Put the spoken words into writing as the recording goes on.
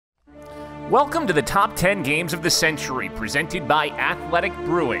Welcome to the Top 10 Games of the Century, presented by Athletic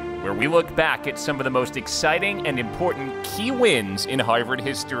Brewing, where we look back at some of the most exciting and important key wins in Harvard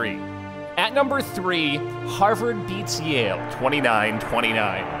history. At number 3, Harvard beats Yale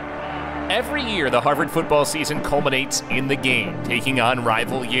 29-29. Every year, the Harvard football season culminates in the game, taking on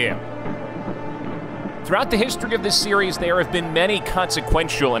rival Yale. Throughout the history of this series, there have been many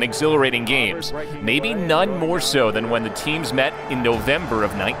consequential and exhilarating games, maybe none more so than when the teams met in November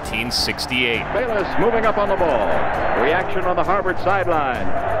of 1968. Bayless moving up on the ball. Reaction on the Harvard sideline.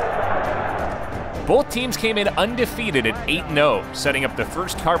 Both teams came in undefeated at 8-0, setting up the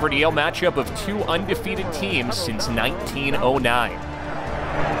first Harvard-Yale matchup of two undefeated teams since 1909.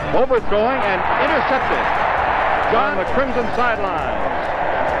 Overthrowing and intercepted. John the Crimson sidelines.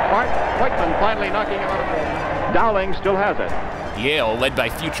 Bart Whiteman finally knocking him out of the Dowling still has it. Yale, led by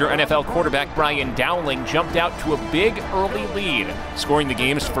future NFL quarterback Brian Dowling, jumped out to a big early lead, scoring the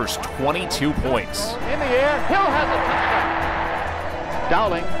game's first 22 points. In the air, Hill has a touchdown.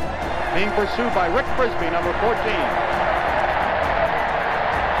 Dowling being pursued by Rick Frisbee, number 14.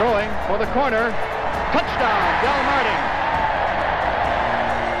 Throwing for the corner. Touchdown, Del Marting.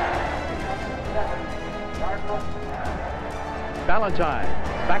 Valentine,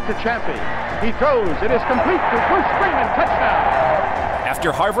 back to Champy. He throws, it is complete to Bruce Freeman, touchdown.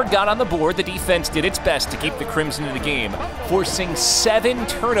 After Harvard got on the board, the defense did its best to keep the Crimson in the game, forcing 7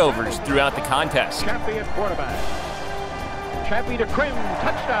 turnovers throughout the contest. Champy at quarterback. Champy to Krim,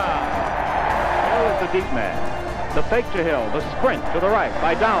 touchdown. Hill is the deep man. The fake to Hill, the sprint to the right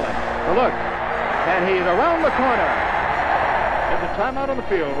by Dowling. The look, and he's around the corner. There's a timeout on the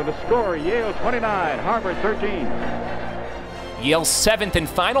field with a score, Yale 29, Harvard 13. Yale's 7th and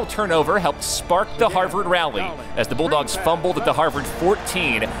final turnover helped spark the Harvard rally as the Bulldogs fumbled at the Harvard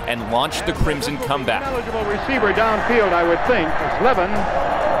 14 and launched the Crimson comeback. Eligible receiver downfield, I would think, is Levin.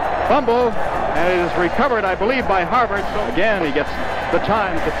 Fumble, and it is recovered, I believe, by Harvard. So again, he gets the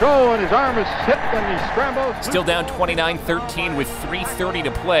time to throw, and his arm is hit, and he scrambles. Still down 29-13 with 3:30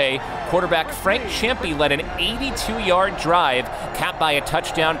 to play. Quarterback Frank Champy led an 82-yard drive, capped by a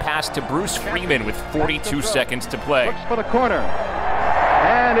touchdown pass to Bruce Freeman with 42 seconds to play. Looks for the corner,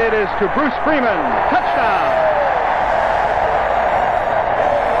 and it is to Bruce Freeman. Touchdown!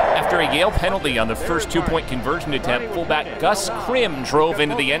 After a Yale penalty on the first 2-point conversion attempt, fullback Gus Krim drove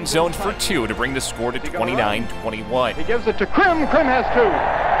into the end zone for 2 to bring the score to 29-21. He gives it to Krim. Krim has 2.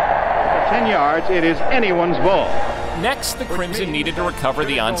 For 10 yards, it is anyone's ball. Next, the Crimson needed to recover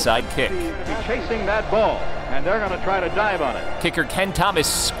the onside kick. Chasing that ball, and they're going to try to dive on it. Kicker Ken Thomas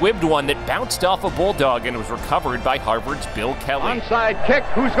squibbed one that bounced off a Bulldog and was recovered by Harvard's Bill Kelly. Onside kick.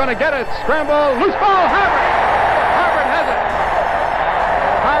 Who's going to get it? Scramble. Loose ball. Harvard. Harvard has it.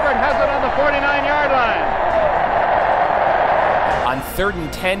 Harvard has it on the 49-yard line. On 3rd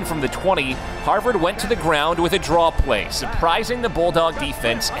and 10 from the 20, Harvard went to the ground with a draw play, surprising the Bulldog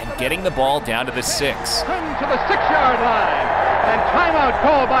defense and getting the ball down to the 6. Come to the 6-yard line. And timeout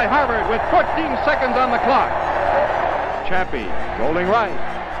called by Harvard with 14 seconds on the clock. Champy rolling right.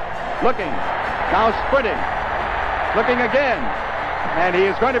 Looking. Now sprinting. Looking again. And he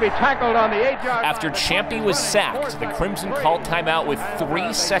is going to be tackled on the 8-yard line. After Champy was sacked, the Crimson called timeout with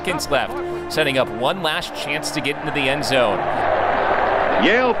 3 seconds left, setting up one last chance to get into the end zone.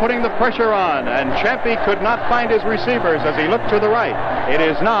 Yale putting the pressure on, and Champy could not find his receivers as he looked to the right. It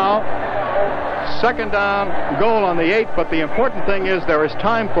is now 2nd down, goal on the 8, but the important thing is there is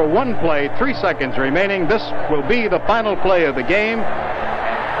time for one play, 3 seconds remaining. This will be the final play of the game.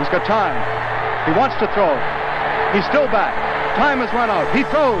 He's got time. He wants to throw. He's still back. Time has run out. He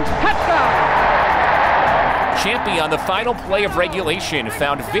throws. Touchdown! Champy on the final play of regulation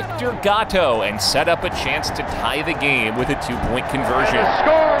found Victor Gatto and set up a chance to tie the game with a 2-point conversion. And the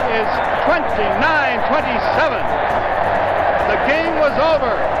score is 29-27. The game was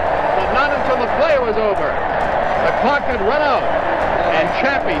over, but not until the play was over. The clock had run out, and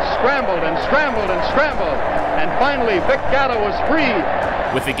Champy scrambled and scrambled and scrambled, and finally Vic Gatto was free.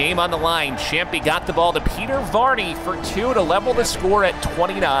 With the game on the line, Champy got the ball to Peter Varney for 2 to level the score at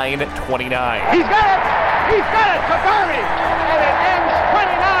 29-29. He's got it! He's got it to Varney! And it ends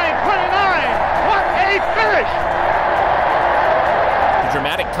 29-29! What a finish! The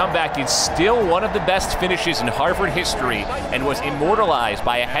dramatic comeback is still one of the best finishes in Harvard history and was immortalized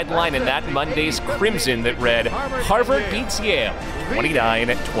by a headline in that Monday's Crimson that read, "Harvard beats Yale,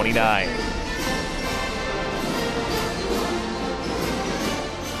 29-29.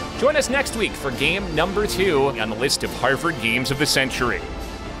 Join us next week for game number 2 on the list of Harvard Games of the Century.